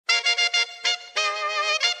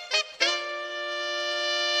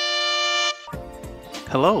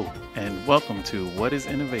Hello, and welcome to What is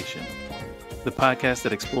Innovation, the podcast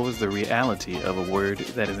that explores the reality of a word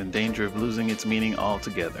that is in danger of losing its meaning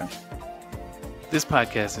altogether. This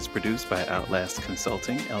podcast is produced by Outlast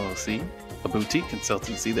Consulting, LLC, a boutique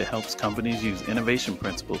consultancy that helps companies use innovation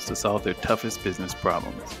principles to solve their toughest business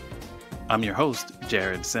problems. I'm your host,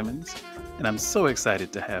 Jared Simmons, and I'm so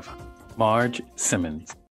excited to have Marge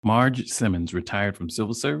Simmons. Marge Simmons retired from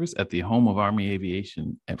civil service at the home of Army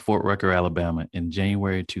Aviation at Fort Rucker, Alabama in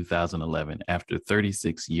January 2011 after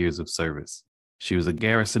 36 years of service. She was a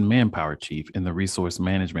garrison manpower chief in the Resource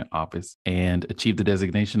Management Office and achieved the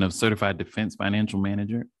designation of Certified Defense Financial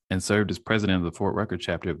Manager and served as president of the Fort Rucker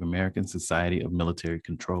chapter of the American Society of Military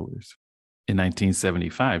Controllers. In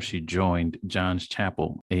 1975, she joined John's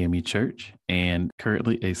Chapel AME Church and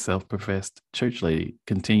currently a self-professed church lady,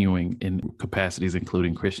 continuing in capacities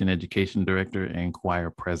including Christian Education Director and Choir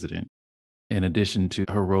President. In addition to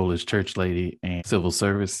her role as church lady and civil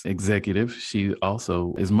service executive, she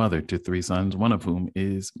also is mother to 3 sons, one of whom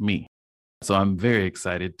is me. So I'm very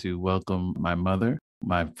excited to welcome my mother,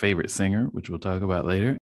 my favorite singer, which we'll talk about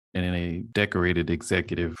later, and a decorated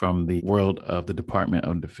executive from the world of the Department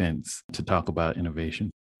of Defense to talk about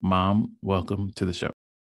innovation. Mom, welcome to the show.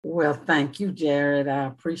 Well, thank you, Jared. I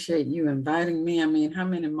appreciate you inviting me. I mean, how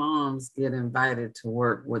many moms get invited to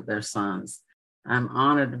work with their sons? I'm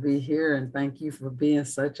honored to be here, and thank you for being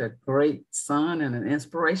such a great son and an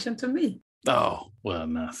inspiration to me. Oh, well,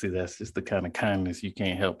 now, see, that's just the kind of kindness you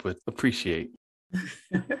can't help but appreciate.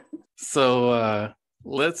 So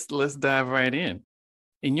let's dive right in.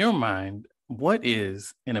 In your mind, what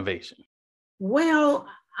is innovation? Well,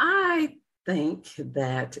 I think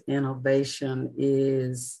that innovation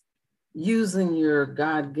is using your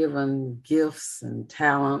God-given gifts and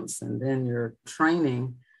talents and then your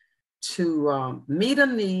training to meet a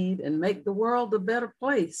need and make the world a better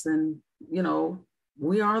place. And, you know,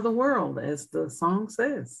 we are the world, as the song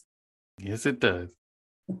says. Yes, it does.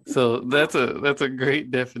 So that's a great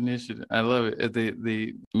definition. I love it.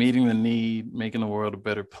 The meeting the need, making the world a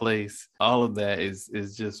better place. All of that is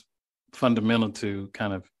just fundamental to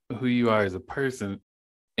kind of who you are as a person.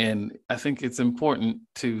 And I think it's important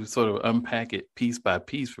to sort of unpack it piece by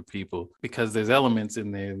piece for people because there's elements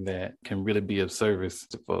in there that can really be of service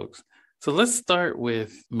to folks. So let's start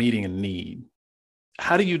with meeting a need.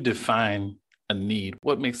 How do you define a need?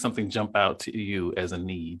 What makes something jump out to you as a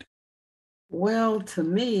need? Well, to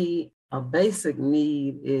me, a basic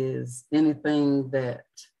need is anything that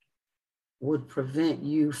would prevent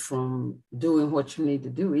you from doing what you need to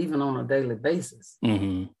do, even on a daily basis.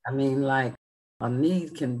 Mm-hmm. I mean, like a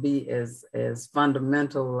need can be as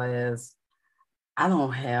fundamental as I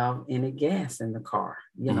don't have any gas in the car,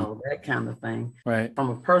 you know, that kind of thing. Right. From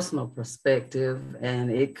a personal perspective,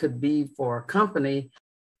 and it could be for a company,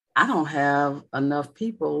 I don't have enough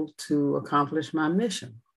people to accomplish my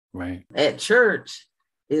mission. Right. At church,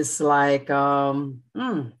 it's like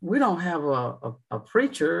we don't have a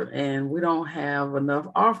preacher and we don't have enough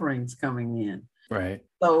offerings coming in. Right.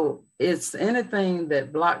 So it's anything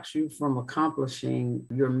that blocks you from accomplishing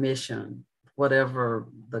your mission, whatever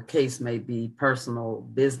the case may be, personal,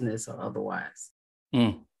 business, or otherwise.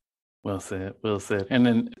 Well said. Well said. And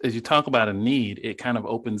then as you talk about a need, it kind of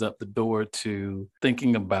opens up the door to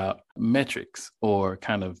thinking about metrics or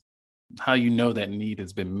kind of how you know that need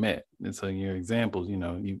has been met. And so in your examples, you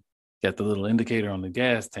know, you got the little indicator on the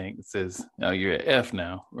gas tank that says, oh, you're at F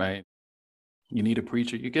now, right? You need a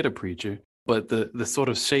preacher, you get a preacher. But the sort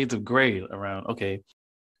of shades of gray around, okay,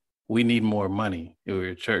 we need more money. If we're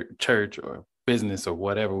a church or business or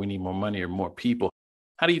whatever, we need more money or more people.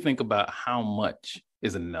 How do you think about how much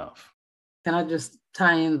is enough? Can I just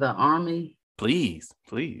tie in the Army? Please.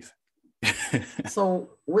 So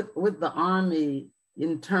with the Army,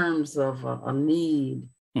 in terms of a need,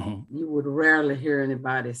 you would rarely hear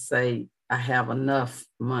anybody say, I have enough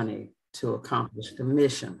money to accomplish the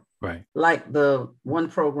mission. Right. Like the one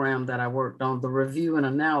program that I worked on, the review and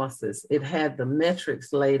analysis, it had the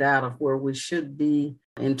metrics laid out of where we should be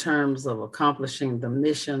in terms of accomplishing the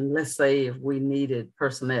mission. Let's say if we needed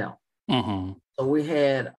personnel. So we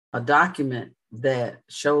had a document that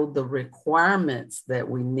showed the requirements that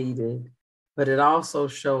we needed, but it also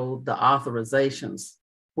showed the authorizations,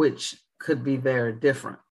 which could be very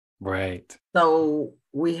different. Right. So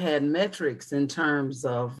we had metrics in terms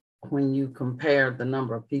of when you compared the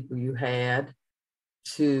number of people you had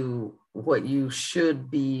to what you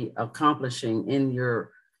should be accomplishing in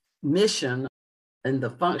your mission and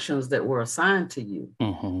the functions that were assigned to you.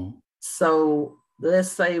 So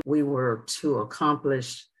let's say we were to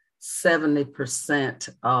accomplish 70%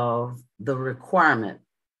 of the requirement.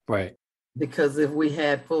 Right. because if we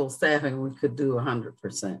had full staffing, we could do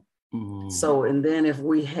 100%. Mm. So, and then if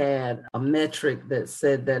we had a metric that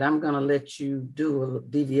said that I'm going to let you do a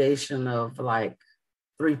deviation of like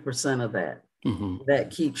 3% of that,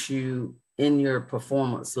 that keeps you in your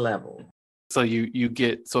performance level. So you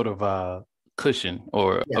get sort of a cushion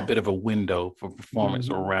or a bit of a window for performance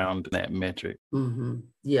around that metric.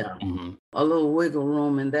 Yeah. A little wiggle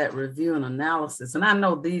room in that review and analysis. And I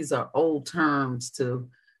know these are old terms to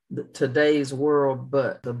today's world,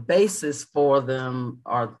 but the basis for them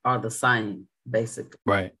are the same, basically.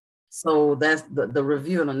 Right. So that's the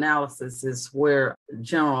review and analysis is where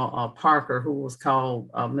General Parker, who was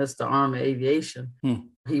called Mr. Army Aviation,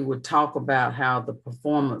 he would talk about how the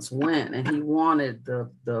performance went, and he wanted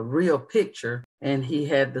the real picture. And he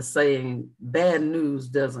had the saying, "Bad news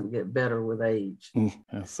doesn't get better with age."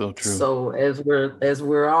 That's so true. So as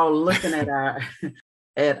we're all looking at our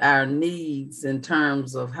at our needs in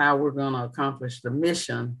terms of how we're going to accomplish the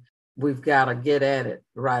mission, we've got to get at it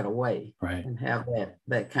right away, right, and have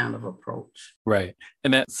that kind of approach. Right.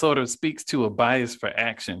 And that sort of speaks to a bias for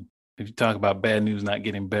action. If you talk about bad news not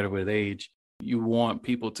getting better with age, you want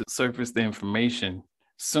people to surface the information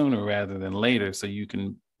sooner rather than later so you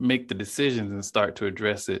can make the decisions and start to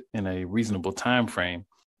address it in a reasonable time frame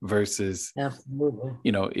versus, absolutely,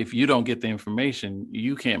 if you don't get the information,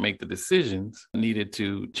 you can't make the decisions needed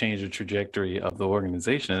to change the trajectory of the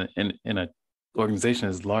organization. And in an organization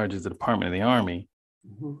as large as the Department of the Army,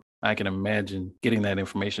 I can imagine getting that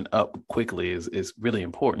information up quickly is really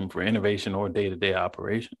important for innovation or day-to-day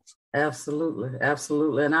operations. Absolutely.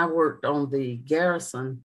 Absolutely. And I worked on the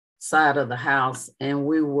garrison side of the house, and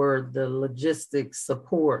we were the logistics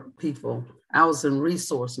support people. I was in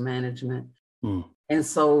resource management. And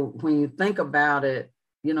so when you think about it,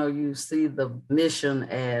 you see the mission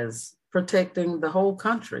as protecting the whole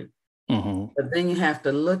country. But then you have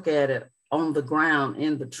to look at it on the ground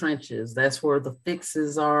in the trenches. That's where the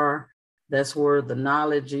fixes are. That's where the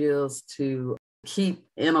knowledge is to keep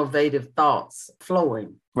innovative thoughts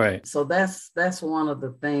flowing. Right. So that's one of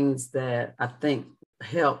the things that I think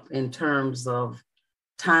help in terms of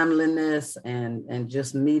timeliness and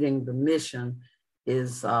just meeting the mission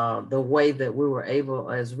is the way that we were able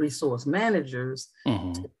as resource managers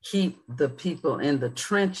to keep the people in the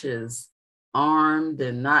trenches armed,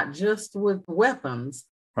 and not just with weapons,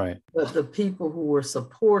 right, but the people who were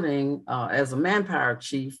supporting as a manpower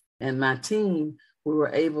chief and my team, we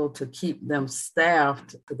were able to keep them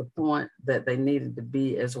staffed to the point that they needed to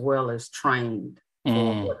be, as well as trained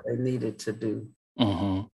for what they needed to do.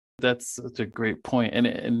 That's such a great point.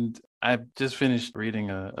 And I've just finished reading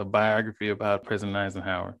a biography about President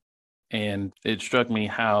Eisenhower. And it struck me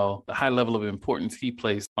how the high level of importance he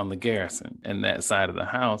placed on the garrison and that side of the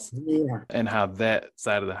house, and how that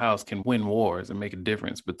side of the house can win wars and make a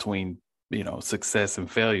difference between, success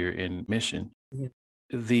and failure in mission.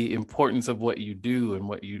 The importance of what you do and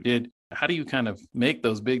what you did. How do you kind of make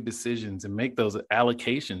those big decisions and make those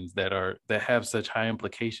allocations that have such high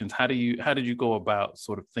implications? How did you go about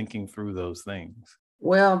sort of thinking through those things?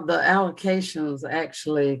 Well, the allocations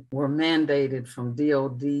actually were mandated from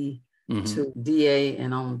DOD to DA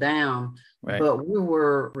and on down, right, but we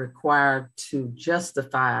were required to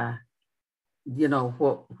justify,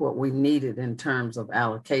 what we needed in terms of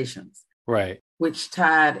allocations, right, which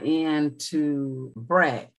tied into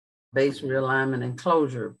BRAC, base realignment and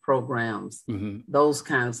closure programs, those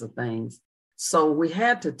kinds of things. So we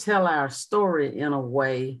had to tell our story in a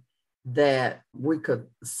way that we could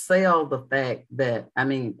sell the fact that,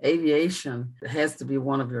 aviation has to be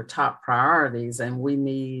one of your top priorities, and we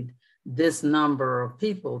need this number of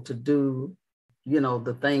people to do,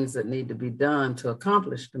 the things that need to be done to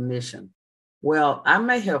accomplish the mission. Well, I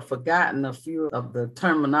may have forgotten a few of the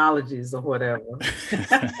terminologies or whatever,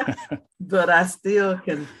 but I still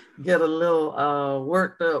can get a little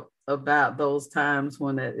worked up about those times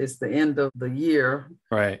when it's the end of the year,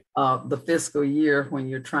 right? The fiscal year, when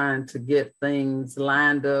you're trying to get things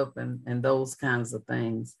lined up and those kinds of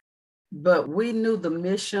things. But we knew the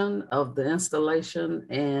mission of the installation,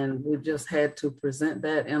 and we just had to present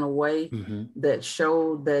that in a way that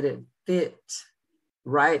showed that it fit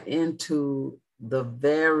right into the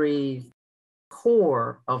very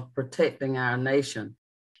core of protecting our nation.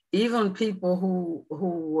 Even people who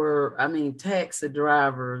were, taxi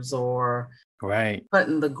drivers or right,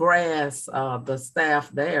 cutting the grass, the staff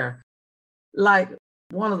there. Like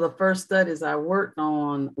one of the first studies I worked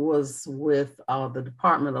on was with the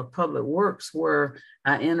Department of Public Works, where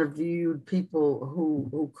I interviewed people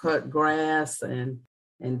who cut grass and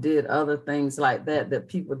did other things like that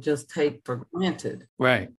people just take for granted.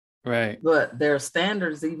 Right. Right. But there are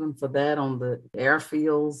standards even for that on the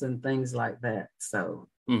airfields and things like that. So,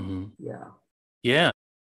 Hmm. yeah. Yeah.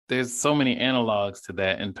 There's so many analogs to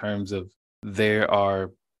that in terms of there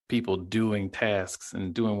are people doing tasks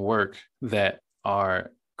and doing work that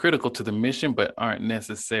are critical to the mission, but aren't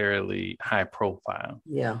necessarily high profile.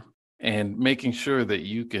 Yeah. And making sure that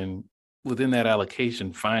you can, within that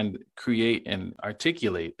allocation, create and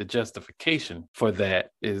articulate the justification for that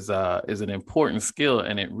is an important skill,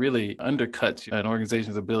 and it really undercuts an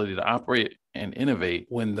organization's ability to operate and innovate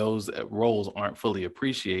when those roles aren't fully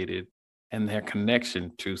appreciated and their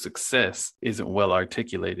connection to success isn't well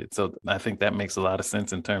articulated. So I think that makes a lot of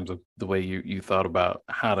sense in terms of the way you thought about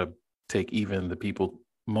how to take even the people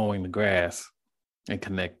mowing the grass and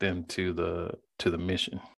connect them to the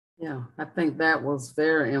mission. Yeah, I think that was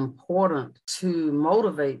very important to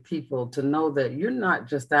motivate people to know that you're not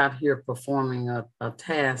just out here performing a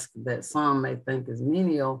task that some may think is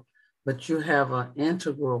menial, but you have an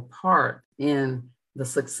integral part in the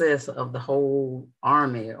success of the whole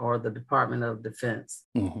Army or the Department of Defense.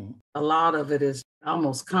 Mm-hmm. A lot of it is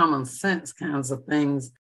almost common sense kinds of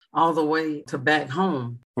things, all the way to back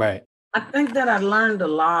home. Right. I think that I learned a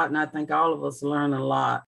lot, and I think all of us learn a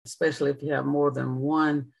lot, especially if you have more than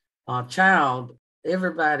one child.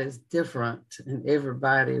 Everybody's different and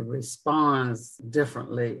everybody responds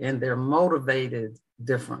differently and they're motivated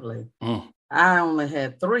differently. I only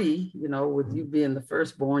had three, with you being the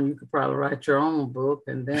firstborn, you could probably write your own book,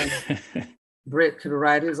 and then Brett could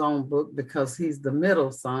write his own book because he's the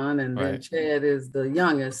middle son, and then Chad is the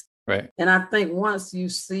youngest. Right. And I think once you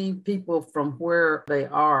see people from where they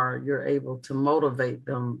are, you're able to motivate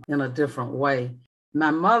them in a different way.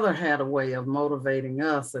 My mother had a way of motivating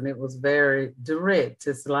us, and it was very direct.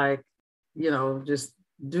 It's like, just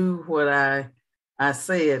do what I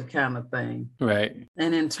said kind of thing. Right.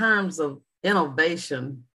 And in terms of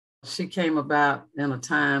innovation, she came about in a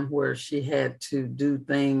time where she had to do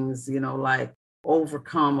things, like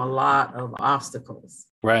overcome a lot of obstacles.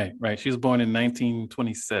 Right. She was born in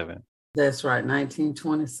 1927. That's right,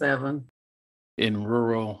 1927. In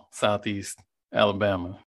rural Southeast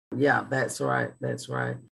Alabama. Yeah, that's right.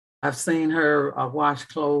 I've seen her wash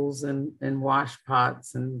clothes and wash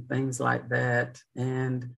pots and things like that.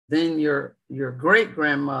 And then your great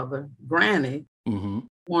grandmother, Granny,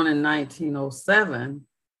 born in 1907.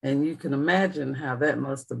 And you can imagine how that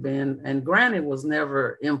must have been. And Granny was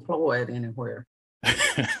never employed anywhere.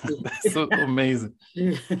 That's so amazing.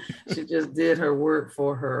 She just did her work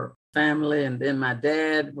for her family. And then my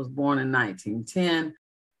dad was born in 1910.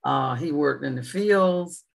 He worked in the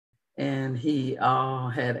fields. And he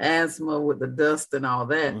had asthma with the dust and all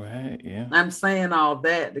that. Right, yeah. I'm saying all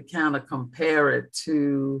that to kind of compare it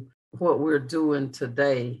to what we're doing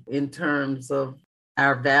today in terms of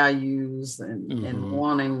our values and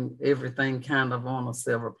wanting everything kind of on a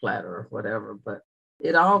silver platter or whatever. But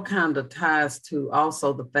it all kind of ties to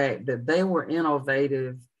also the fact that they were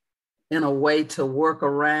innovative in a way to work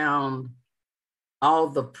around all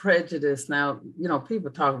the prejudice. Now,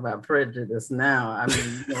 people talk about prejudice now. I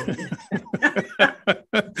mean,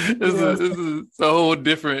 this is a whole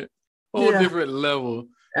different level.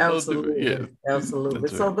 Absolutely. Absolutely.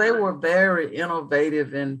 So they were very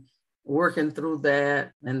innovative in working through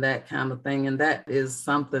that and that kind of thing. And that is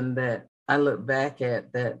something that I look back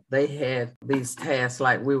at, that they had these tasks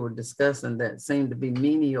like we were discussing that seemed to be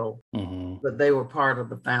menial, but they were part of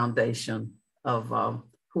the foundation of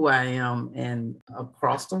who I am, and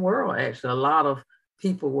across the world, actually, a lot of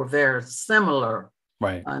people were very similar,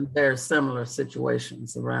 in very similar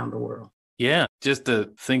situations around the world. Yeah, just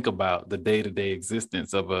to think about the day-to-day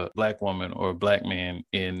existence of a Black woman or a Black man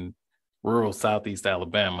in rural Southeast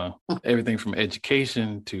Alabama, everything from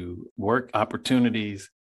education to work opportunities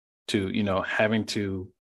to, having to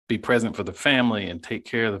be present for the family and take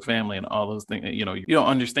care of the family and all those things. You don't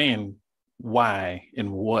understand why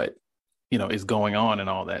and what is going on and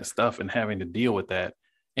all that stuff, and having to deal with that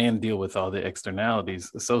and deal with all the externalities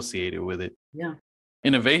associated with it. Yeah.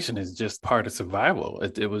 Innovation is just part of survival.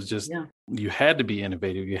 It was just, you had to be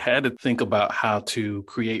innovative. You had to think about how to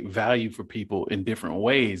create value for people in different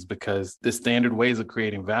ways, because the standard ways of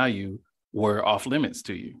creating value were off limits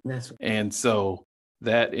to you. That's right. And so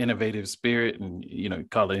that innovative spirit, and,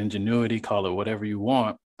 call it ingenuity, call it whatever you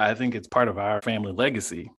want, I think it's part of our family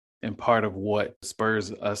legacy. And part of what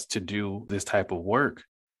spurs us to do this type of work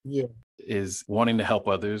is wanting to help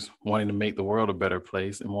others, wanting to make the world a better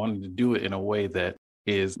place, and wanting to do it in a way that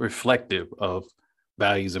is reflective of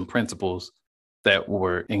values and principles that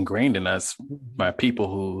were ingrained in us by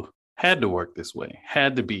people who had to work this way,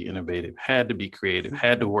 had to be innovative, had to be creative,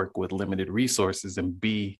 had to work with limited resources and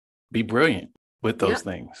be brilliant with those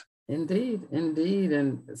things. Indeed, indeed.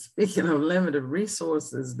 And speaking of limited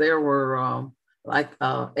resources, there were like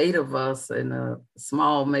 8 of us in a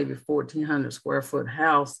small, maybe 1,400 square foot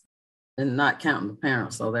house, and not counting the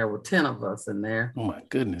parents. So there were 10 of us in there. Oh my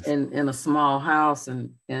goodness. In a small house.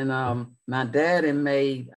 And my daddy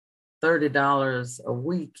made $30 a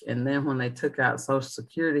week. And then when they took out Social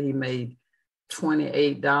Security, he made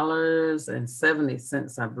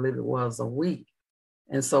 $28.70, I believe it was, a week.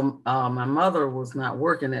 And so my mother was not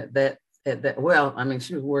working at that. Well, I mean,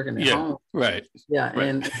 she was working at home. Right. Yeah. Right.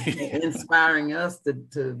 And inspiring us to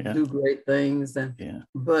do great things.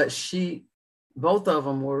 But both of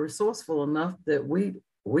them were resourceful enough that we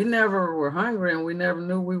never were hungry, and we never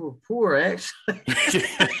knew we were poor, actually.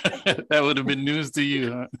 That would have been news to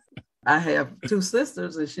you, huh? I have 2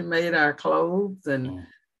 sisters, and she made our clothes, and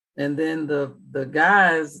then the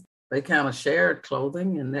guys, they kind of shared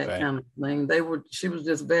clothing and that kind of thing. She was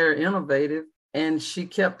just very innovative, and she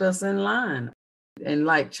kept us in line. And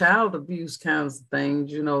like child abuse kinds of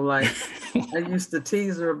things, like I used to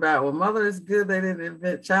tease her about, well, Mother, it's good they didn't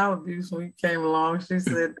invent child abuse when you came along. She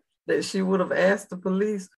said that she would have asked the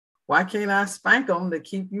police, why can't I spank them to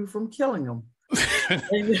keep you from killing them?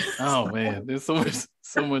 Oh man, there's so much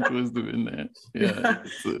wisdom in that. Yeah.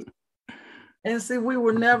 And see, we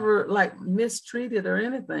were never like mistreated or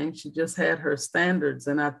anything. She just had her standards.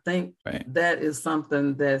 And I think that is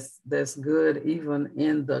something that's good even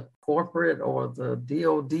in the corporate or the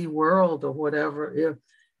DOD world or whatever.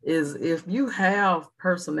 If you have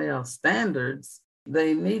personnel standards,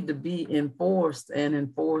 they need to be enforced and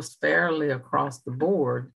enforced fairly across the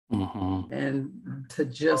board. Mm-hmm. And to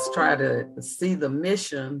just try to see the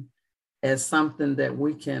mission as something that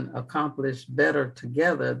we can accomplish better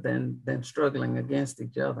together than struggling against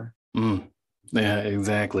each other. Yeah,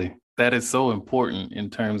 exactly. That is so important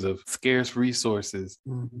in terms of scarce resources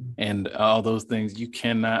and all those things. You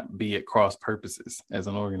cannot be at cross purposes as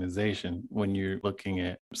an organization when you're looking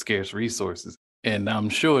at scarce resources. And I'm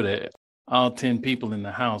sure that all 10 people in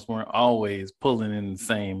the house weren't always pulling in the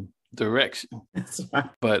same direction. That's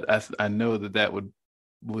right. But I know that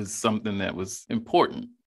was something that was important.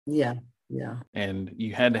 Yeah. Yeah. And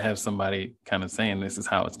you had to have somebody kind of saying, this is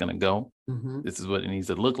how it's going to go. Mm-hmm. This is what it needs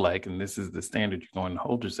to look like. And this is the standard you're going to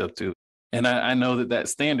hold yourself to. And I know that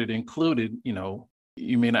standard included,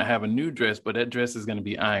 you may not have a new dress, but that dress is going to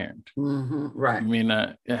be ironed. Mm-hmm. Right. You may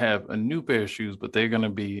not have a new pair of shoes, but they're going to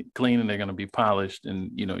be clean and they're going to be polished.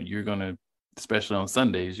 And, you're going to, especially on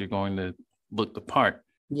Sundays, you're going to look the part.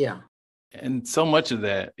 Yeah. And so much of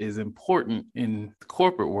that is important in the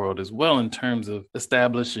corporate world as well, in terms of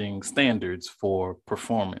establishing standards for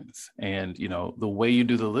performance. And, the way you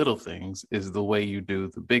do the little things is the way you do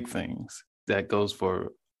the big things. That goes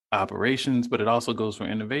for operations, but it also goes for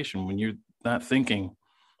innovation. When you're not thinking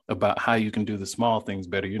about how you can do the small things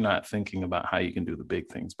better, you're not thinking about how you can do the big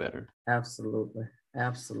things better. Absolutely.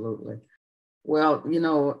 Absolutely. Well,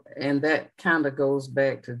 and that kind of goes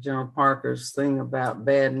back to John Parker's thing about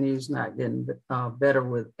bad news not getting better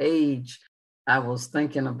with age. I was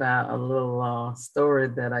thinking about a little story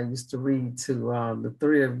that I used to read to the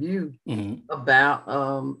 3 of you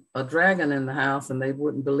about a dragon in the house, and they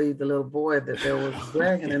wouldn't believe the little boy that there was a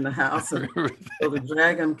dragon in the house. And so the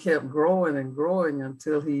dragon kept growing and growing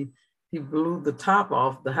until he blew the top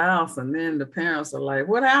off the house. And then the parents are like,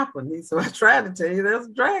 what happened? He said, I tried to tell you there's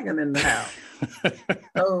a dragon in the house.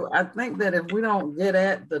 So I think that if we don't get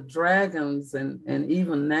at the dragons, and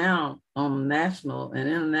even now on national and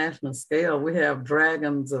international scale, we have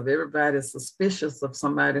dragons of everybody suspicious of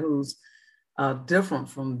somebody who's different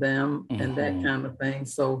from them and that kind of thing.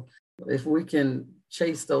 So if we can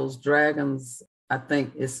chase those dragons, I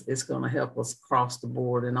think it's going to help us across the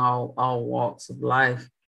board in all walks of life.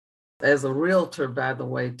 As a realtor, by the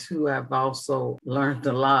way, too, I've also learned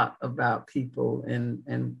a lot about people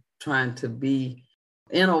and trying to be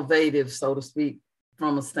innovative, so to speak,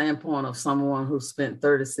 from a standpoint of someone who spent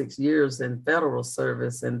 36 years in federal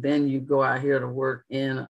service, and then you go out here to work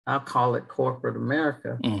in, I'll call it corporate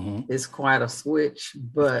America. It's quite a switch,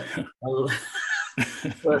 but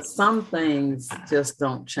but some things just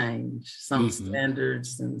don't change. Some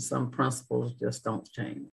standards and some principles just don't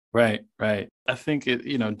change. Right. I think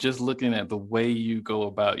just looking at the way you go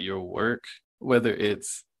about your work, whether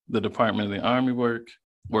it's the Department of the Army work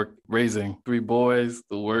raising 3 boys,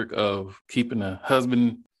 the work of keeping a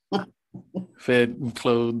husband fed and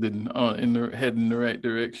clothed and heading in the right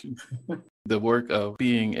direction, the work of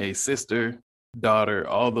being a sister, daughter,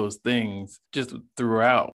 all those things just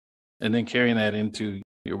throughout, and then carrying that into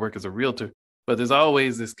your work as a realtor. But there's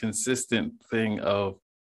always this consistent thing of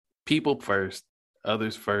people first,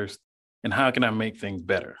 others first, and how can I make things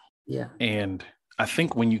better? Yeah. And I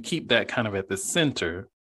think when you keep that kind of at the center,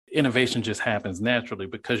 innovation just happens naturally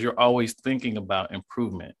because you're always thinking about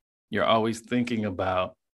improvement. You're always thinking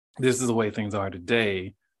about, this is the way things are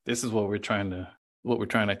today. This is what we're trying to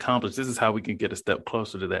accomplish. This is how we can get a step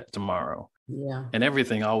closer to that tomorrow. Yeah. And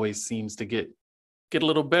everything always seems to get a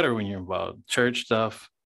little better when you're involved. Church stuff,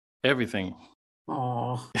 everything.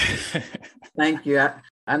 Oh, thank you.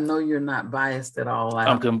 I know you're not biased at all.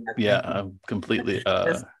 I'm completely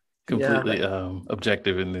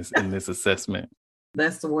objective in this assessment.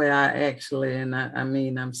 That's the way I actually, and I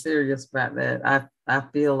mean, I'm serious about that. I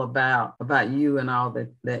feel about you and all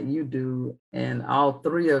that you do, and all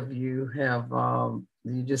three of you have,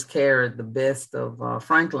 you just carried the best of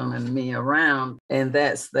Franklin and me around, and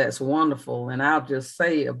that's wonderful. And I'll just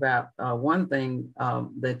say about one thing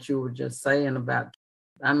that you were just saying about,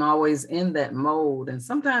 I'm always in that mode, and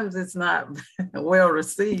sometimes it's not well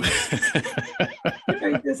received.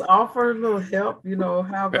 You just offer a little help,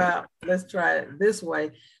 how about let's try it this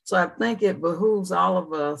way. So I think it behooves all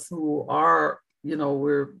of us who are,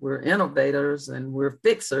 we're innovators and we're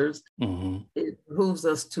fixers. Mm-hmm. It behooves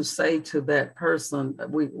us to say to that person,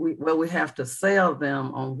 we have to sell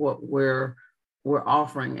them on what we're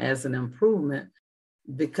offering as an improvement,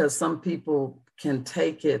 because some people can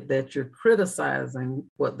take it that you're criticizing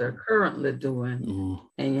what they're currently doing. Mm-hmm.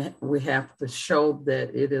 And we have to show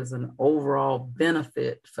that it is an overall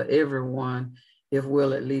benefit for everyone if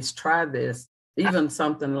we'll at least try this. Even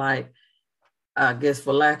something like, I guess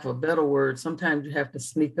for lack of a better word, sometimes you have to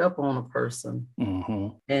sneak up on a person. Mm-hmm.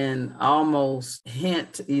 And almost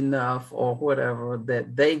hint enough or whatever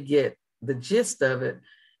that they get the gist of it.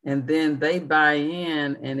 And then they buy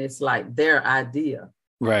in and it's like their idea.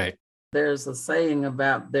 Right. There's a saying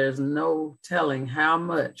about there's no telling how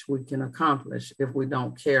much we can accomplish if we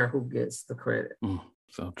don't care who gets the credit.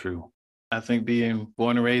 So true. I think being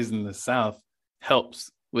born and raised in the South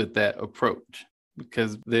helps with that approach,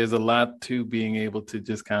 because there's a lot to being able to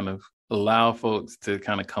just kind of allow folks to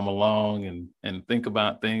kind of come along and think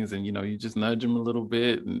about things, and, you just nudge them a little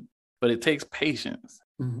bit, but it takes patience.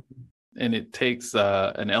 Mm-hmm. And it takes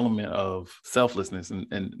an element of selflessness,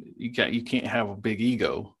 and you can't have a big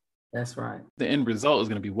ego. That's right. The end result is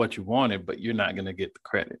going to be what you wanted, but you're not going to get the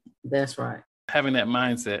credit. That's right. Having that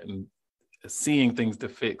mindset and seeing things to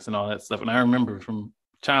fix and all that stuff. And I remember from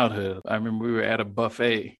childhood, we were at a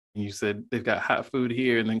buffet and you said they've got hot food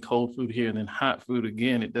here and then cold food here and then hot food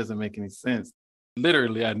again. It doesn't make any sense.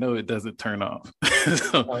 Literally, I know it doesn't turn off.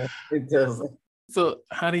 No, it doesn't. So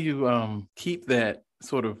how do you keep that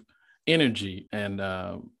sort of energy and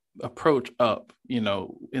approach up, in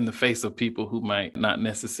the face of people who might not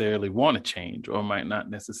necessarily want to change or might not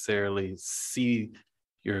necessarily see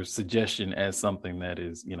your suggestion as something that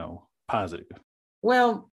is, positive?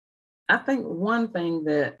 Well, I think one thing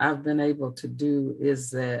that I've been able to do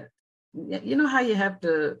is that, how you have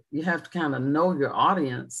to kind of know your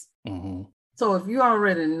audience. Mm-hmm. So if you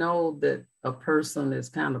already know that a person is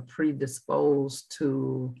kind of predisposed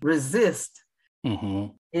to resist mm-hmm.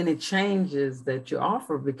 any changes that you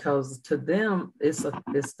offer, because to them it's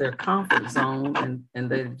their comfort zone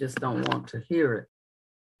and they just don't want to hear it.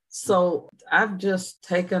 So I've just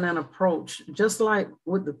taken an approach, just like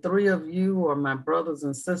with the three of you or my brothers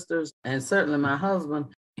and sisters, and certainly my husband,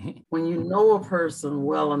 mm-hmm. when you know a person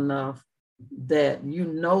well enough that you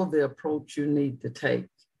know the approach you need to take.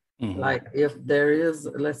 Mm-hmm. Like if there is,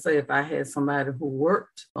 let's say if I had somebody who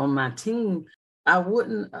worked on my team, I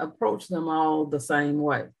wouldn't approach them all the same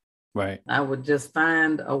way. Right. I would just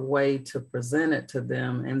find a way to present it to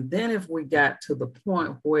them. And then if we got to the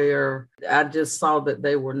point where I just saw that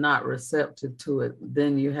they were not receptive to it,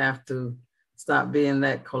 then you have to stop being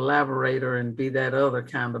that collaborator and be that other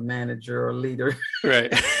kind of manager or leader.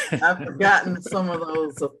 Right. I've forgotten some of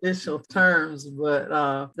those official terms,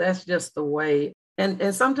 but that's just the way.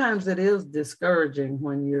 And sometimes it is discouraging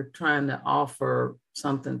when you're trying to offer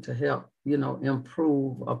something to help,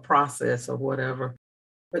 improve a process or whatever.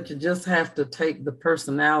 But you just have to take the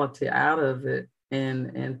personality out of it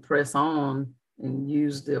and press on and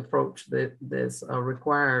use the approach that's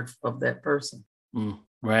required of that person.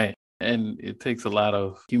 Right. And it takes a lot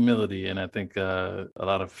of humility and I think a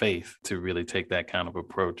lot of faith to really take that kind of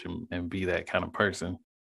approach and be that kind of person.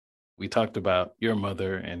 We talked about your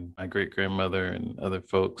mother and my great-grandmother and other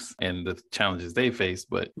folks and the challenges they faced,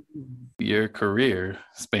 but your career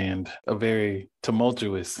spanned a very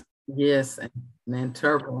tumultuous. Yes, and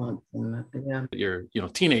turbulent. Yeah. Your,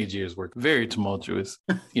 teenage years were very tumultuous,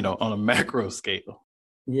 on a macro scale.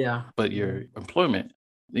 Yeah. But your employment,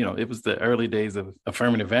 it was the early days of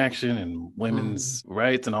affirmative action and women's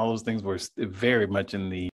rights, and all those things were very much in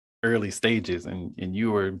the early stages. And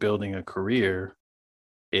you were building a career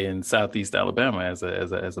in Southeast Alabama as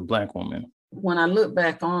a Black woman? When I look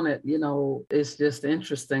back on it, it's just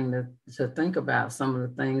interesting to think about some of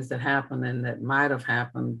the things that happened and that might have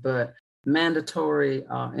happened. But mandatory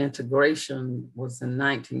integration was in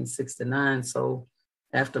 1969. So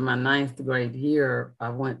after my ninth grade year, I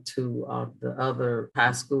went to the other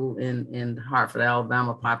high school in Hartford,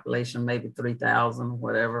 Alabama, population maybe 3,000,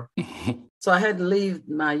 whatever. So I had to leave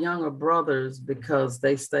my younger brothers because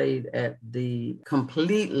they stayed at the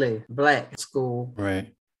completely Black school.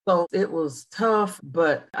 Right. So it was tough,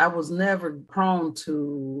 but I was never prone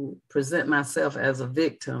to present myself as a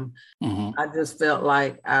victim. Mm-hmm. I just felt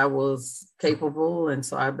like I was capable. And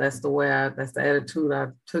so that's the attitude I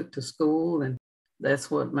took to school. And that's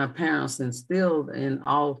what my parents instilled in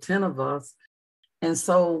all 10 of us. And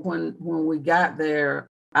so when we got there,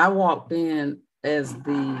 I walked in as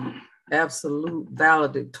the absolute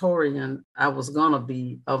valedictorian I was going to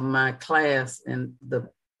be of my class in the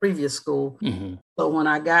previous school. Mm-hmm. So when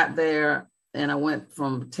I got there and I went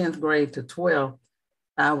from 10th grade to 12th,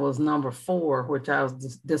 I was number 4, which I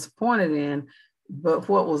was disappointed in. But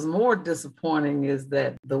what was more disappointing is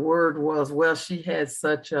that the word was, well, she had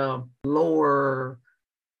such a lower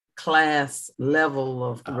class level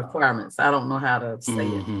of requirements. I don't know how to say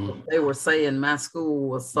it. They were saying my school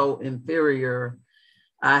was so inferior.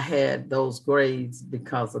 I had those grades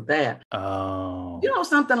because of that. Oh.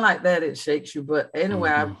 Something like that, it shakes you. But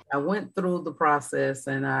anyway, I went through the process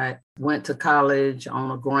and I went to college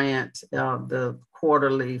on a grant. The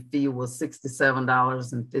quarterly fee was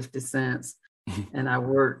 $67.50. And I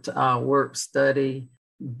work study.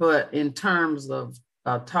 But in terms of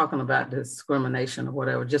talking about discrimination or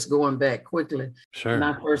whatever, just going back quickly, sure.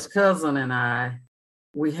 My first cousin and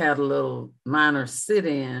we had a little minor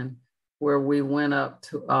sit-in where we went up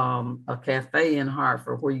to a cafe in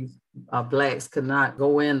Hartford where Blacks could not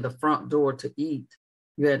go in the front door to eat.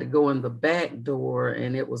 You had to go in the back door,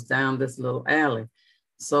 and it was down this little alley.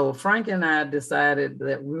 So Frank and I decided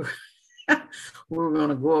that we were going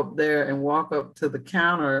to go up there and walk up to the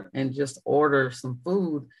counter and just order some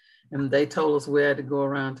food. And they told us we had to go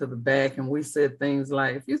around to the back. And we said things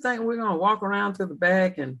like, if you think we're going to walk around to the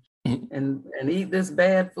back and eat this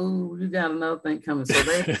bad food, you got another thing coming. So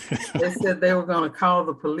they said they were going to call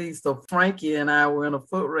the police. So Frankie and I were in a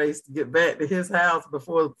foot race to get back to his house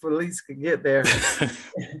before the police could get there.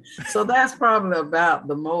 So that's probably about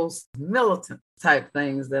the most militant type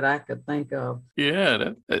things that I could think of.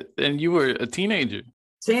 Yeah. And you were a teenager.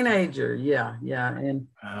 Yeah. And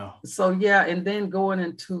wow. So, and then going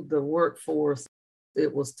into the workforce,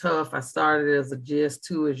 it was tough. I started as a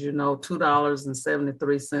GS2, as you know,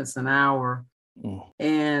 $2.73 an hour.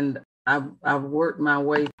 And I worked my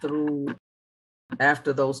way through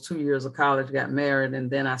after those 2 years of college, got married. And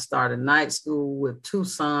then I started night school with 2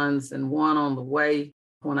 sons and 1 on the way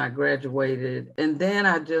when I graduated. And then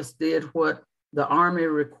I just did what the Army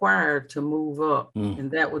required to move up. And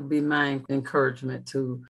that would be my encouragement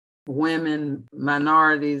to women,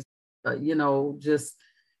 minorities, just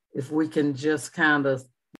if we can just kind of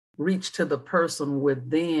reach to the person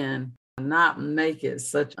within, not make it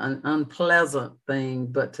such an unpleasant thing,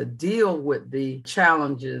 but to deal with the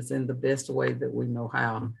challenges in the best way that we know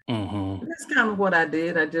how. That's kind of what I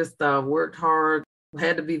did. I just worked hard,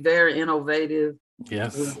 had to be very innovative.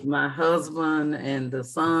 Yes. With my husband and the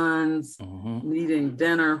sons eating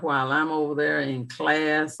dinner while I'm over there in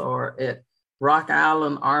class or at Rock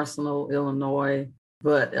Island Arsenal, Illinois.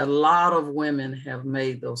 But a lot of women have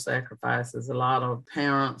made those sacrifices, a lot of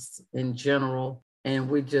parents in general. And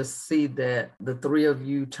we just see that the 3 of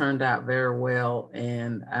you turned out very well.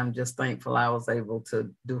 And I'm just thankful I was able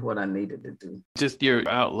to do what I needed to do. Just your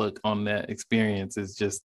outlook on that experience is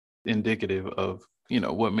just indicative of,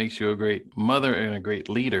 what makes you a great mother and a great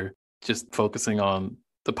leader, just focusing on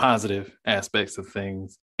the positive aspects of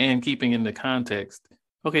things and keeping in the context.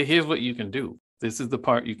 Okay, here's what you can do. This is the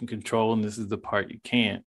part you can control and this is the part you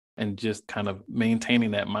can't. And just kind of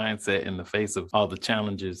maintaining that mindset in the face of all the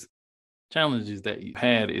challenges that you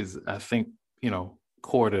had is, I think,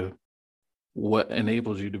 core to what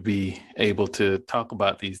enables you to be able to talk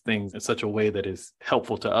about these things in such a way that is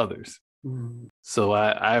helpful to others. So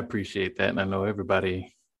I appreciate that. And I know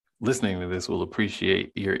everybody listening to this will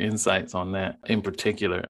appreciate your insights on that in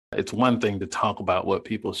particular. It's one thing to talk about what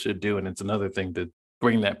people should do, and it's another thing to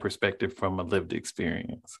bring that perspective from a lived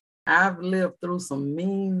experience. I've lived through some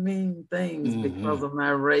mean things because of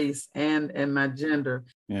my race and my gender.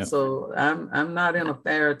 Yep. So I'm not in a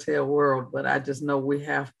fairy tale world, but I just know we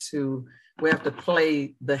have to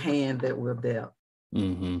play the hand that we're dealt.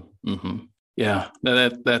 Yeah,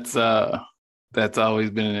 that's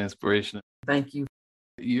always been an inspiration. Thank you.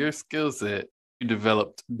 Your skill set you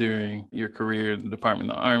developed during your career in the Department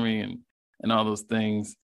of the Army and all those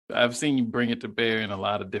things. I've seen you bring it to bear in a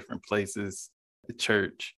lot of different places, the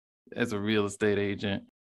church, as a real estate agent.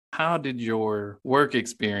 How did your work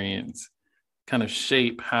experience kind of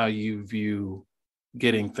shape how you view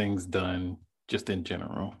getting things done just in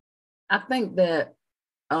general? I think that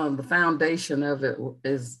the foundation of it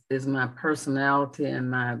is my personality and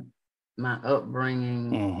my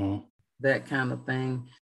upbringing, Mm-hmm. that kind of thing.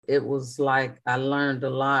 It was like I learned a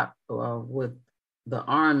lot with the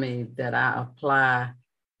Army that I apply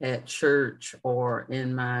at church or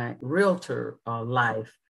in my realtor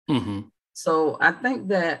life. Mm-hmm. So I think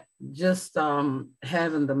that just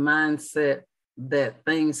having the mindset that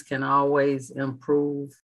things can always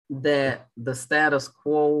improve, that the status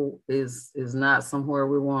quo is not somewhere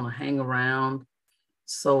we want to hang around.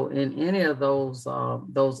 So in any of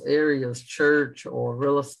those areas, church or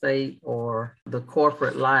real estate or the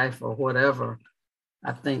corporate life or whatever,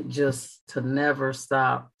 I think just to never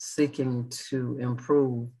stop seeking to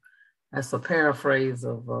improve. That's a paraphrase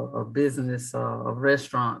of a business, a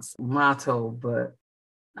restaurant's motto, but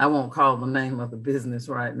I won't call the name of the business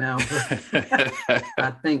right now. But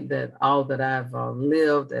I think that all that I've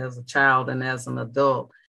lived as a child and as an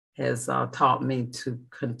adult has taught me to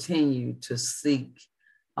continue to seek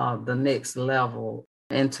the next level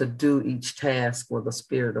and to do each task with a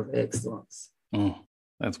spirit of excellence.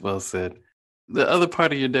 That's well said. The other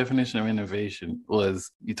part of your definition of innovation was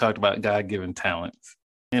you talked about God-given talents.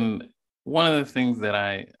 And one of the things that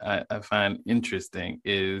I find interesting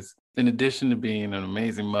is, in addition to being an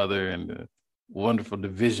amazing mother and a wonderful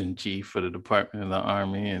division chief for the Department of the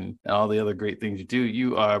Army and all the other great things you do,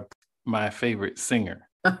 you are my favorite singer.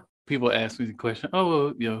 People ask me the question,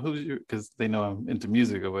 oh, well, who's your, because they know I'm into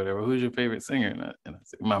music or whatever, who's your favorite singer? And I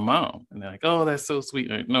say, my mom. And they're like, oh, that's so sweet.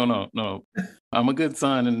 Like, no. I'm a good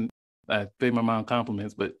son and I pay my mom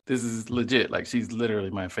compliments, but this is legit. Like, she's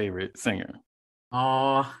literally my favorite singer.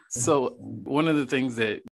 Oh, so one of the things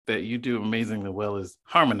that you do amazingly well is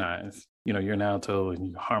harmonize. You're an alto and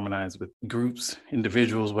you harmonize with groups,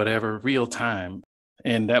 individuals, whatever, real time.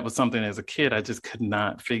 And that was something as a kid, I just could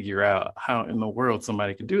not figure out how in the world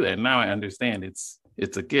somebody could do that. Now I understand it's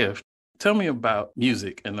a gift. Tell me about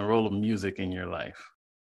music and the role of music in your life.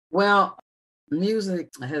 Well, music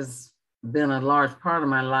has been a large part of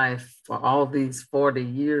my life for all these 40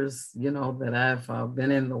 years, that I've been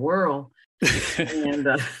in the world.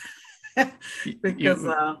 And because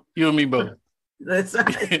you and me both. That's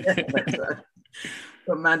right. That's right.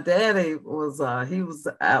 But my daddy was he was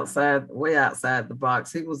way outside the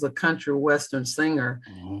box. He was a country western singer.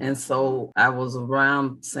 Mm-hmm. And so I was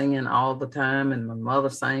around singing all the time, and my mother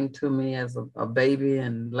sang to me as a baby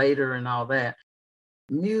and later and all that.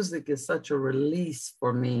 Music is such a release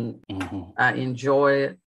for me. Mm-hmm. I enjoy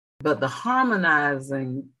it. But the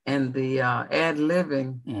harmonizing and the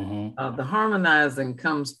ad-libbing, mm-hmm. The harmonizing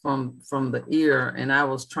comes from the ear. And I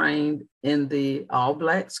was trained in the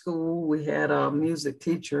all-Black school. We had a music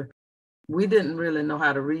teacher. We didn't really know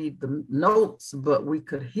how to read the notes, but we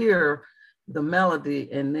could hear the melody,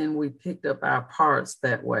 and then we picked up our parts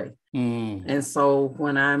that way. Mm. And so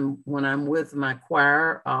when I'm with my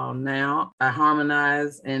choir now, I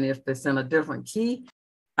harmonize, and if it's in a different key,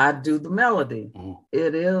 I do the melody. Mm.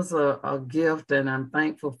 It is a gift, and I'm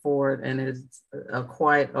thankful for it, and it's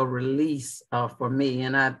quite a release for me.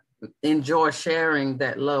 And I enjoy sharing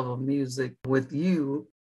that love of music with you.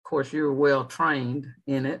 Of course, you're well trained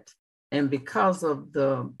in it. And because of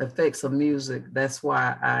the effects of music, that's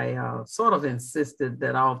why I sort of insisted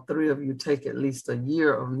that all three of you take at least a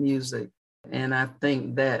year of music. And I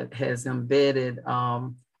think that has embedded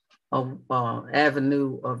an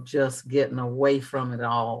avenue of just getting away from it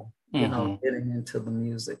all, mm-hmm. Getting into the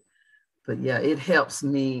music. But yeah, it helps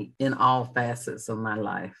me in all facets of my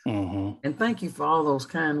life. Mm-hmm. And thank you for all those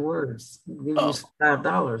kind words. I'll give you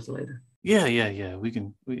 $5 later. Yeah. You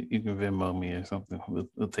can Venmo me or something.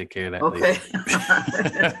 We'll take care of that. Okay.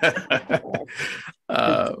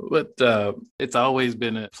 But it's always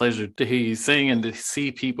been a pleasure to hear you sing and to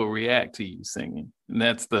see people react to you singing. And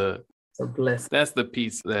that's the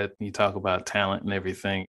piece that you talk about, talent and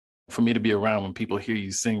everything. For me to be around when people hear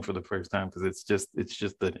you sing for the first time, because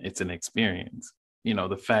it's an experience.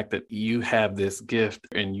 The fact that you have this gift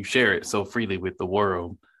and you share it so freely with the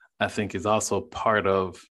world, I think is also part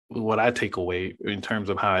of what I take away in terms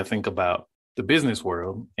of how I think about the business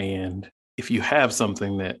world. And if you have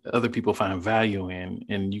something that other people find value in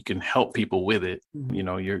and you can help people with it,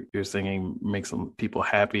 mm-hmm. Your singing makes some people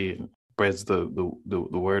happy and spreads the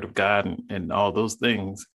word of God and all those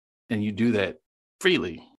things. And you do that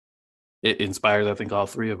freely. it inspires, I think, all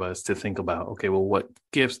three of us to think about, okay, well, what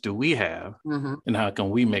gifts do we have and how can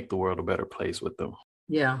we make the world a better place with them?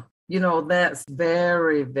 Yeah. That's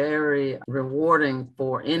very, very rewarding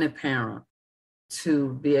for any parent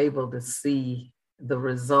to be able to see the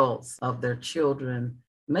results of their children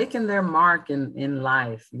making their mark in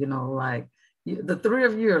life. Like the three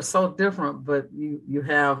of you are so different, but you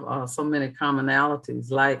have so many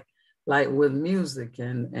commonalities, like with music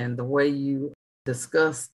and the way you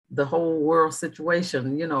discuss the whole world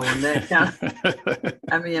situation, and that kind of,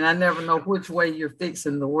 I mean, I never know which way you're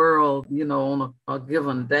fixing the world, on a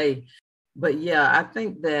given day. But yeah, I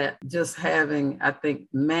think that just having, I think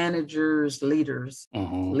managers, leaders,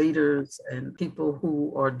 leaders and people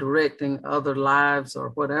who are directing other lives or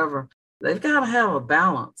whatever, they've got to have a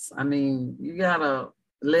balance. I mean, you got to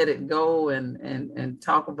let it go and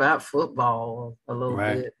talk about football a little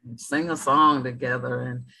bit, and sing a song together.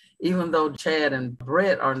 And even though Chad and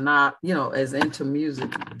Brett are not, as into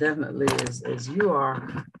music definitely as you are,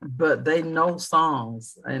 but they know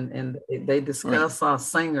songs and they discuss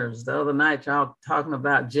singers. The other night, y'all talking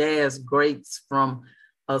about jazz greats from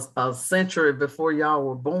a century before y'all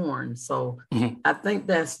were born. So I think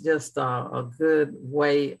that's just a good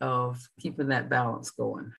way of keeping that balance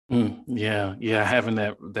going. Yeah. Having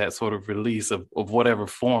that sort of release of whatever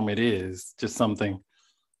form it is, just something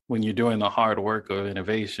when you're doing the hard work of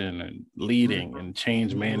innovation and leading and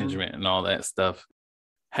change management and all that stuff,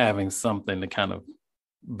 having something to kind of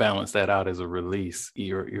balance that out as a release.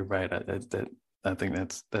 You're right. I think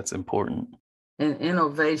that's important. And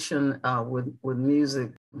innovation with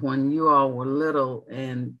music. When you all were little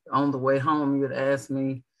and on the way home, you'd ask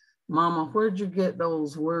me, Mama, where'd you get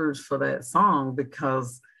those words for that song?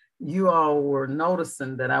 Because you all were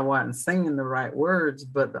noticing that I wasn't singing the right words,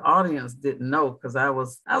 but the audience didn't know because I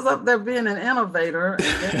was up there being an innovator,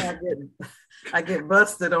 and then I get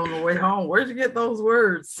busted on the way home. Where'd you get those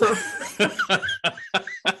words? So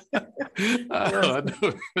I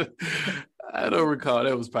don't recall.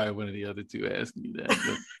 That was probably one of the other two asking you that,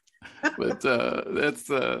 but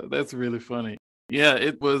that's really funny. Yeah,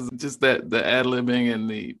 it was just that the ad-libbing and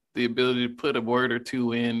the ability to put a word or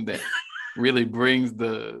two in that really brings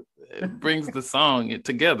the song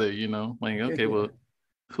together, like, okay, well,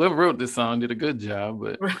 whoever wrote this song did a good job,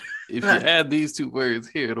 but if you add these two words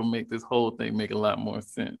here, it'll make this whole thing make a lot more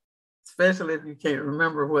sense. Especially if you can't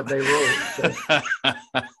remember what they wrote. So.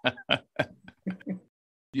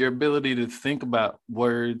 Your ability to think about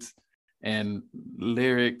words and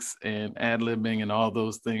lyrics and ad-libbing and all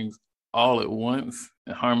those things all at once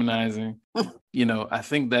and harmonizing, I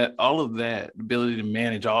think that all of that ability to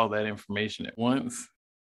manage all that information at once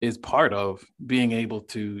is part of being able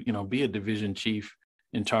to, be a division chief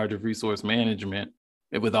in charge of resource management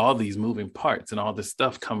with all these moving parts and all this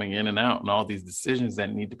stuff coming in and out and all these decisions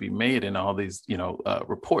that need to be made and all these,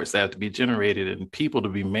 reports that have to be generated and people to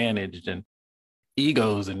be managed and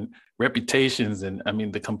egos and reputations. And I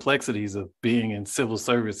mean, the complexities of being in civil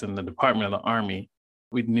service in the Department of the Army.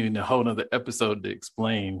 We need a whole nother episode to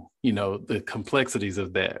explain, the complexities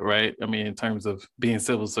of that, right? I mean, in terms of being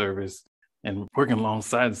civil service and working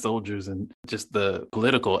alongside soldiers and just the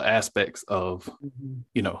political aspects of,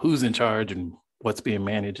 who's in charge and what's being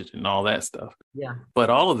managed and all that stuff. Yeah. But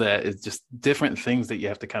all of that is just different things that you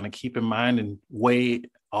have to kind of keep in mind and weigh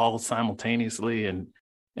all simultaneously. And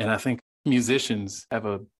I think musicians have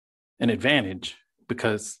an advantage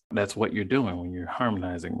because that's what you're doing when you're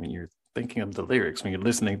harmonizing, when you're thinking of the lyrics, when you're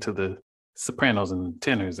listening to the sopranos and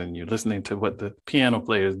tenors and you're listening to what the piano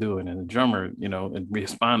player is doing and the drummer, and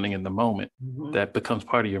responding in the moment. That becomes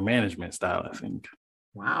part of your management style, I think.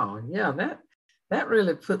 Wow. Yeah, that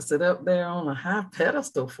really puts it up there on a high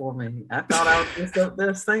pedestal for me. I thought I was just up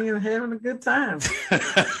there singing and having a good time.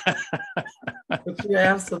 But you're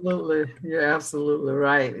absolutely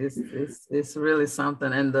right. It's really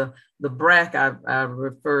something. And the BRAC I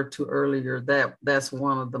referred to earlier, that's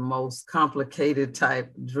one of the most complicated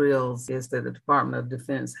type drills is that the Department of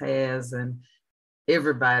Defense has, and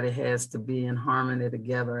everybody has to be in harmony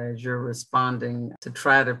together as you're responding to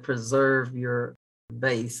try to preserve your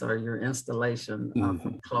base or your installation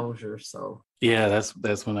from closure. So yeah,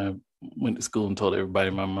 that's when I went to school and told everybody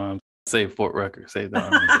my mom saved Fort Rucker, saved the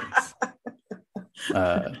Army base.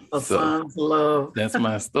 A son's love. That's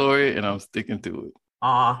my story, and I'm sticking to it.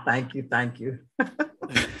 Oh, thank you.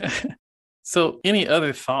 So, any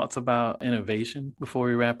other thoughts about innovation before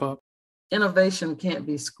we wrap up? Innovation can't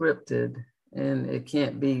be scripted, and it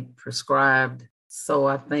can't be prescribed. So,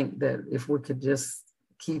 I think that if we could just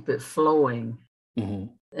keep it flowing.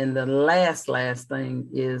 And the last thing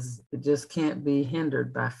is it just can't be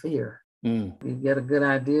hindered by fear. Mm. You get a good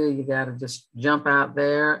idea, you got to just jump out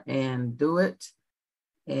there and do it.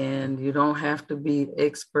 And you don't have to be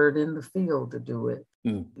expert in the field to do it.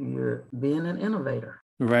 Mm. You're being an innovator.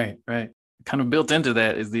 Right, right. Kind of built into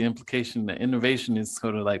that is the implication that innovation is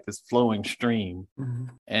sort of like this flowing stream,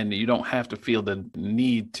 and you don't have to feel the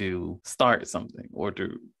need to start something or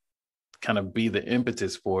to kind of be the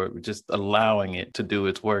impetus for it, just allowing it to do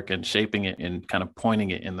its work and shaping it and kind of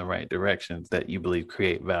pointing it in the right directions that you believe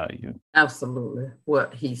create value. Absolutely.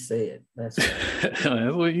 What he said. That's right.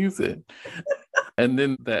 That's what you said. And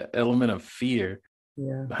then that element of fear.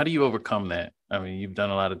 Yeah. How do you overcome that? I mean, you've done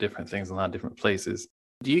a lot of different things in a lot of different places.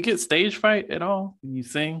 Do you get stage fright at all when you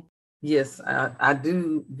sing? Yes, I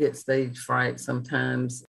do get stage fright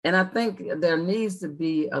sometimes. And I think there needs to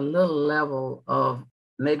be a little level of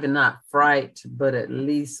maybe not fright, but at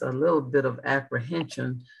least a little bit of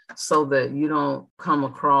apprehension so that you don't come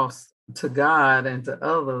across to God and to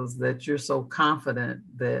others that you're so confident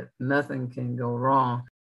that nothing can go wrong.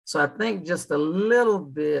 So I think just a little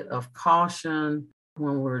bit of caution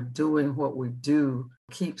when we're doing what we do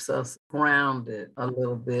keeps us grounded a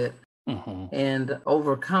little bit. And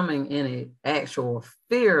overcoming any actual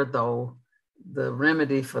fear, though, the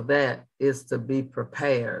remedy for that is to be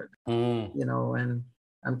prepared, you know, and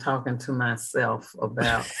I'm talking to myself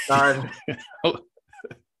about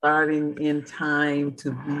starting in time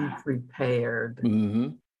to be prepared.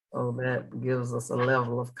 So that gives us a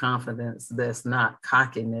level of confidence that's not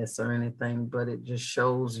cockiness or anything, but it just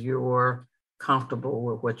shows you're comfortable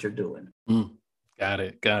with what you're doing. Got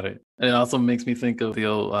it. And it also makes me think of the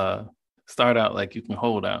old start out like you can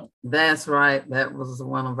hold out. That's right. That was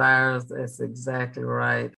one of ours. That's exactly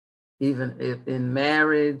right. Even if in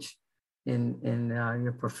marriage, in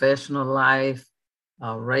your professional life,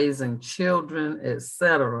 raising children,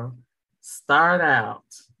 etc., start out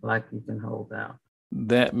like you can hold out.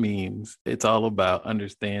 That means it's all about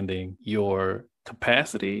understanding your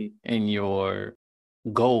capacity and your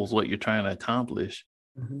goals, what you're trying to accomplish,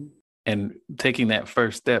 and taking that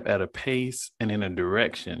first step at a pace and in a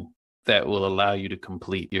direction that will allow you to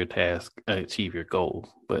complete your task, achieve your goals.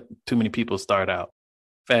 But too many people start out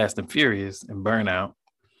fast and furious and burn out,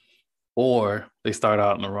 or they start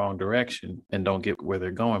out in the wrong direction and don't get where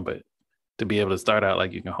they're going. But to be able to start out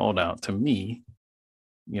like you can hold out, to me,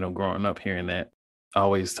 you know, growing up hearing that,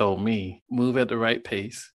 always told me, move at the right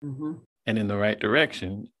pace and in the right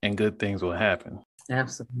direction, and good things will happen.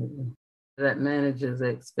 Absolutely. That manages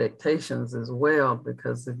expectations as well,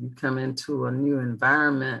 because if you come into a new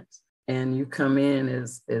environment and you come in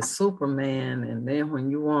as Superman, and then when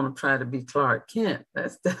you want to try to be Clark Kent,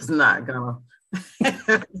 that's not gonna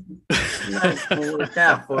work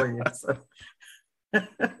out for you. So.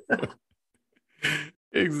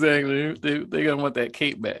 Exactly. They're gonna want that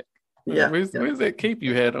cape back. Yeah. Where's that cape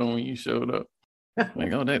you had on when you showed up?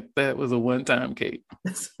 Like, oh, that was a one-time cape.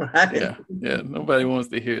 That's right. Yeah. Nobody wants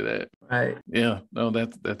to hear that. Right. Yeah. No,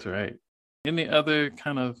 that's right. Any other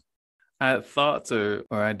kind of thoughts or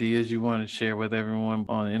ideas you want to share with everyone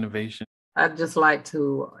on innovation? I'd just like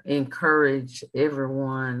to encourage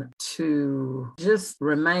everyone to just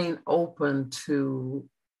remain open to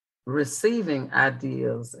receiving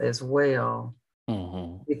ideas as well.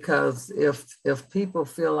 Because if people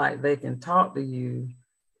feel like they can talk to you,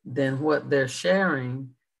 then what they're sharing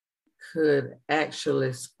could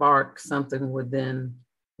actually spark something within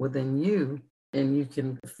you, and you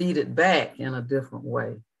can feed it back in a different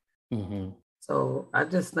way. So I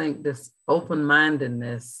just think this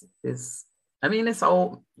open-mindedness is, I mean, it's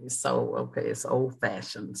old-fashioned,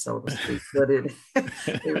 so to speak, but it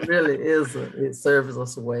really is, it serves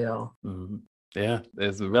us well. Yeah,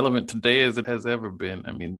 as relevant today as it has ever been.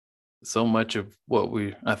 I mean, so much of what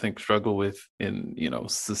we, I think, struggle with in,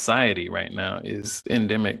 society right now is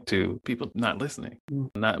endemic to people not listening,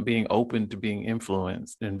 not being open to being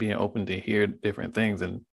influenced and being open to hear different things.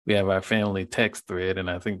 And we have our family text thread, and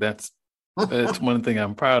I think that's one thing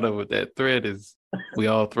I'm proud of with that thread is we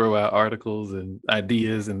all throw out articles and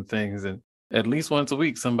ideas and things, and at least once a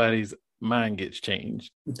week, somebody's mind gets changed.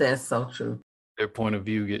 That's so true. Their point of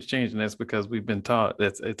view gets changed, and that's because we've been taught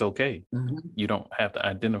that it's okay. You don't have to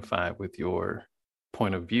identify with your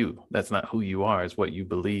point of view. That's not who you are. It's what you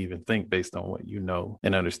believe and think based on what you know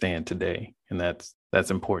and understand today, and that's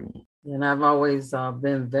important. And I've always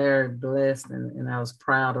been very blessed, and I was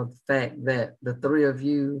proud of the fact that the three of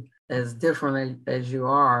you, as different as you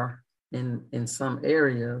are in some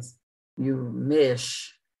areas, you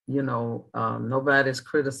mesh. Nobody's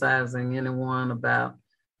criticizing anyone about,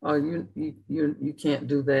 oh, you can't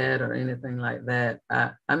do that or anything like that.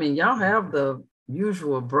 I mean, y'all have the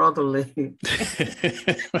usual brotherly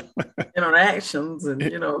interactions, and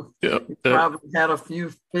Yep. you probably had a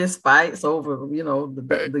few fist fights over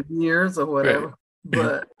the years or whatever. Right.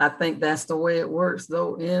 But I think that's the way it works,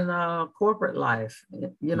 though, in corporate life,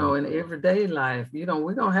 in everyday life. We're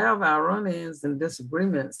going to have our run-ins and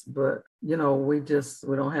disagreements, but, we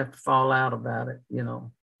don't have to fall out about it,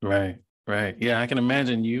 Right. Yeah, I can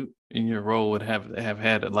imagine you in your role would have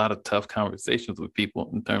had a lot of tough conversations with people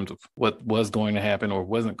in terms of what was going to happen or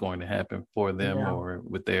wasn't going to happen for them or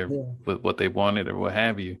with with what they wanted or what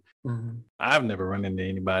have you. Mm-hmm. I've never run into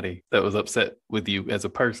anybody that was upset with you as a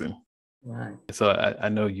person. Right. So I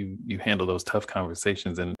know you handle those tough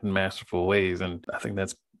conversations in masterful ways. And I think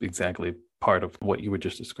that's exactly part of what you were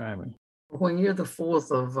just describing. When you're the fourth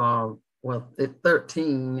of,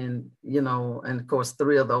 13 and of course,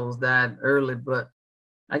 3 of those died early, but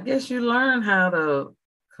I guess you learn how to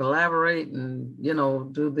collaborate and,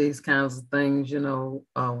 do these kinds of things, growing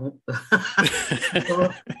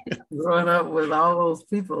up with all those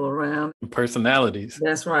people around. Personalities.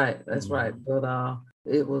 That's right. But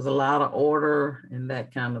it was a lot of order and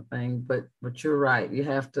that kind of thing. But you're right. You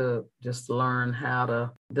have to just learn how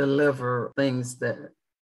to deliver things that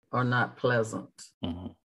are not pleasant.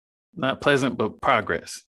 Mm-hmm. Not pleasant, but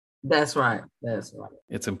progress. That's right.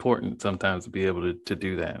 It's important sometimes to be able to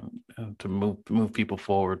do that, to move people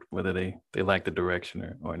forward, whether they like the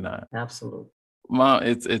direction or not. Absolutely. Mom,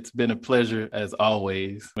 it's been a pleasure as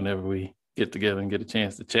always. Whenever we get together and get a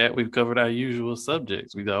chance to chat, we've covered our usual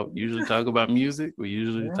subjects. We don't usually talk about music. We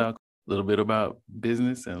usually talk a little bit about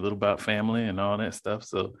business and a little about family and all that stuff.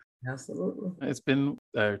 So absolutely, it's been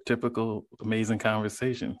our typical amazing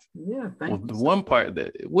conversations. Yeah, thank you. The one part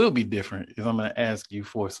that will be different is I'm going to ask you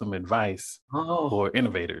for some advice for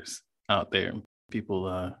innovators out there, people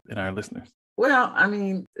and our listeners. Well, I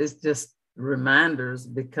mean, it's just reminders,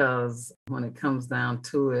 because when it comes down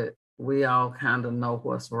to it, we all kind of know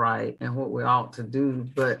what's right and what we ought to do.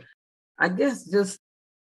 But I guess just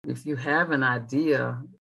if you have an idea,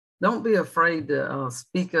 don't be afraid to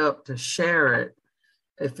speak up, to share it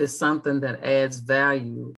if it's something that adds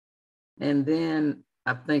value. And then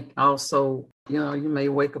I think also, you may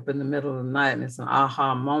wake up in the middle of the night and it's an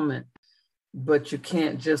aha moment, but you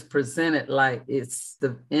can't just present it like it's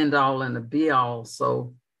the end all and the be all.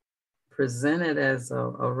 So present it as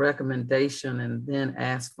a recommendation and then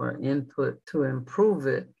ask for input to improve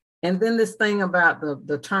it. And then this thing about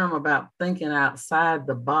the term about thinking outside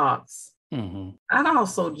the box, I'd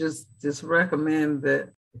also just recommend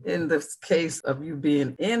that in this case of you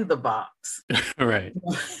being in the box. Right.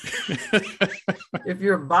 If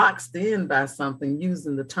you're boxed in by something,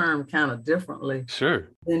 using the term kind of differently,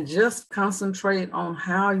 sure, then just concentrate on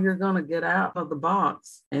how you're going to get out of the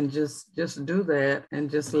box and just do that and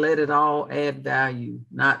just let it all add value,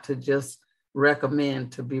 not to just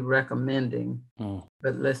recommend to be recommending,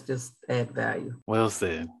 but let's just add value. Well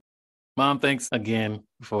said. Mom, thanks again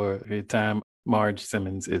for your time. Marge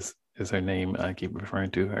Simmons is her name. I keep referring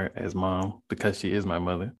to her as Mom because she is my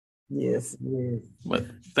mother. Yes. But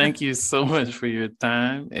thank you so much for your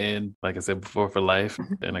time. And like I said before, for life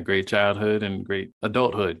and a great childhood and great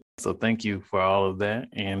adulthood. So thank you for all of that.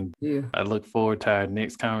 And I look forward to our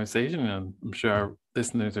next conversation. And I'm sure our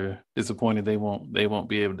listeners are disappointed they won't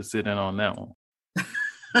be able to sit in on that one.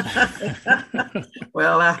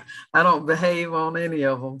 Well, I don't behave on any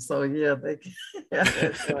of them. So they can.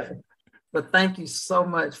 That's right. But thank you so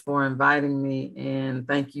much for inviting me, and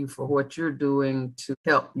thank you for what you're doing to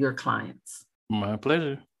help your clients. My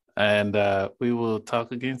pleasure. And we will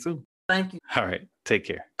talk again soon. Thank you. All right. Take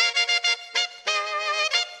care.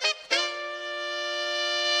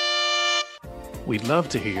 We'd love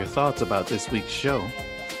to hear your thoughts about this week's show.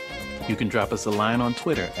 You can drop us a line on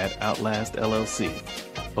Twitter at Outlast LLC,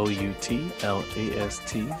 OUTLAST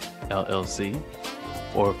LLC,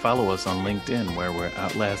 or follow us on LinkedIn where we're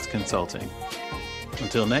Outlast Consulting.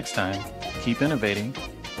 Until next time, keep innovating,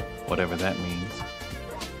 whatever that means.